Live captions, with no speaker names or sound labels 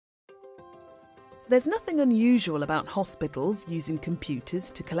There's nothing unusual about hospitals using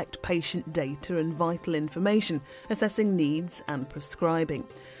computers to collect patient data and vital information, assessing needs and prescribing.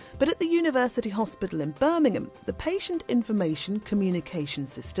 But at the University Hospital in Birmingham, the Patient Information Communication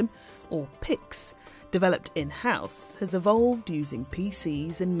System, or PICS, developed in-house, has evolved using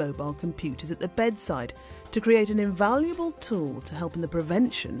PCs and mobile computers at the bedside to create an invaluable tool to help in the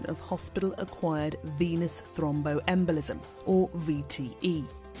prevention of hospital-acquired venous thromboembolism, or VTE.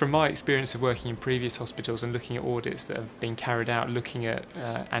 From my experience of working in previous hospitals and looking at audits that have been carried out looking at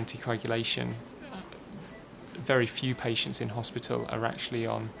anticoagulation, very few patients in hospital are actually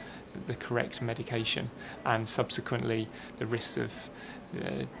on the correct medication, and subsequently the risks of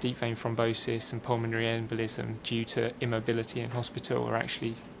deep vein thrombosis and pulmonary embolism due to immobility in hospital are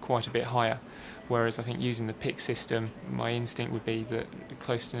actually quite a bit higher. Whereas I think using the PICS system, my instinct would be that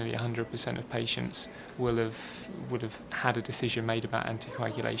close to nearly 100% of patients would have had a decision made about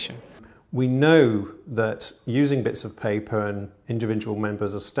anticoagulation. We know that using bits of paper and individual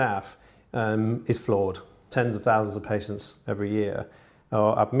members of staff is flawed. Tens of thousands of patients every year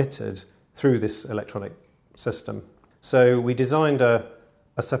are admitted through this electronic system. So we designed a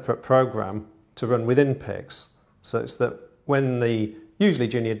separate program to run within PICS, such that when the usually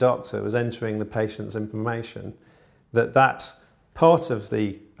junior doctor was entering the patient's information, that part of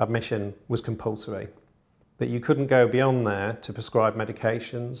the admission was compulsory, that you couldn't go beyond there to prescribe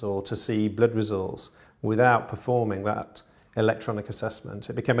medications or to see blood results without performing that electronic assessment.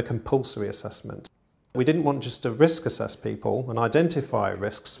 It became a compulsory assessment. We didn't want just to risk assess people and identify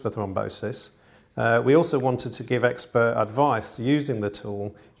risks for thrombosis. We also wanted to give expert advice using the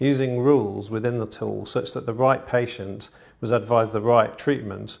tool, using rules within the tool, such that the right patient was advised the right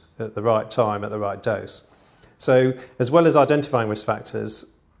treatment at the right time at the right dose. So as well as identifying risk factors,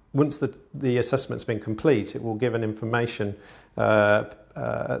 once the assessment's been complete, it will give an information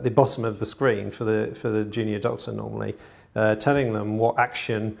at the bottom of the screen for the junior doctor normally, telling them what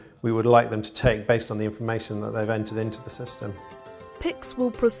action we would like them to take based on the information that they've entered into the system. PICS will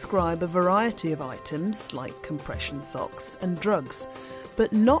prescribe a variety of items like compression socks and drugs,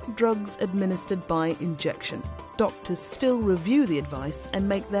 but not drugs administered by injection. Doctors still review the advice and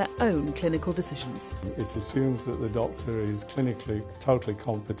make their own clinical decisions. It assumes that the doctor is clinically totally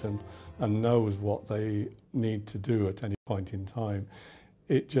competent and knows what they need to do at any point in time.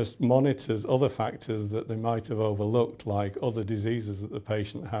 It just monitors other factors that they might have overlooked, like other diseases that the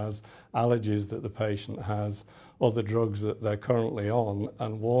patient has, allergies that the patient has, other drugs that they're currently on,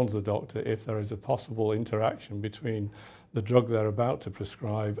 and warns the doctor if there is a possible interaction between the drug they're about to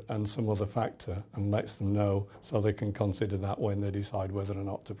prescribe and some other factor, and lets them know so they can consider that when they decide whether or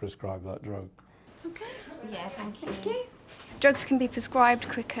not to prescribe that drug. Okay. Yeah, thank you. Drugs can be prescribed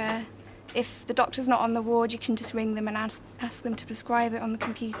quicker. If the doctor's not on the ward, you can just ring them and ask them to prescribe it on the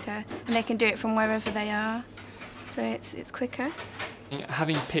computer, and they can do it from wherever they are. So it's quicker.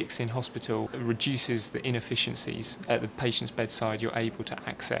 Having PICS in hospital reduces the inefficiencies. At the patient's bedside, you're able to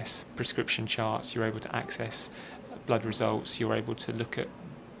access prescription charts, you're able to access blood results, you're able to look at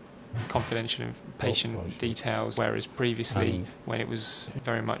confidential patient details, whereas previously, when it was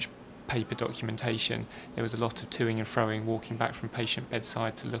very much paper documentation, there was a lot of toing and froing, walking back from patient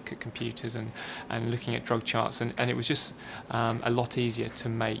bedside to look at computers and looking at drug charts, and it was just a lot easier to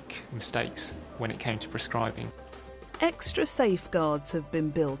make mistakes when it came to prescribing. Extra safeguards have been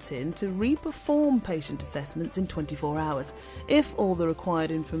built in to re-perform patient assessments in 24 hours if all the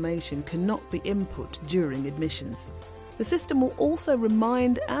required information cannot be input during admissions. The system will also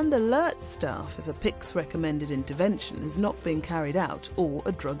remind and alert staff if a PICS recommended intervention has not been carried out or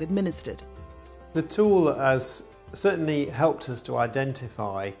a drug administered. The tool has certainly helped us to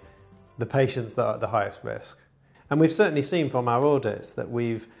identify the patients that are at the highest risk. And we've certainly seen from our audits that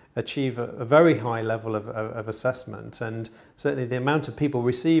we've achieved a very high level of assessment, and certainly the amount of people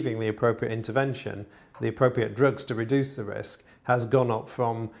receiving the appropriate intervention, the appropriate drugs to reduce the risk, has gone up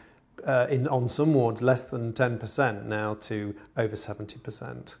from on some wards less than 10% now to over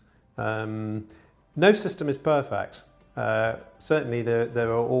 70%. No system is perfect. Certainly there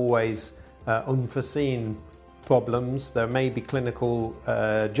are always unforeseen problems. There may be clinical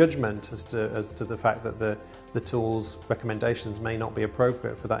judgment as to the fact that the tool's recommendations may not be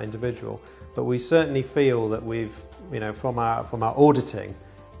appropriate for that individual. But we certainly feel that we've, from our auditing,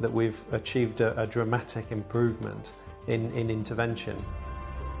 that we've achieved a dramatic improvement in intervention.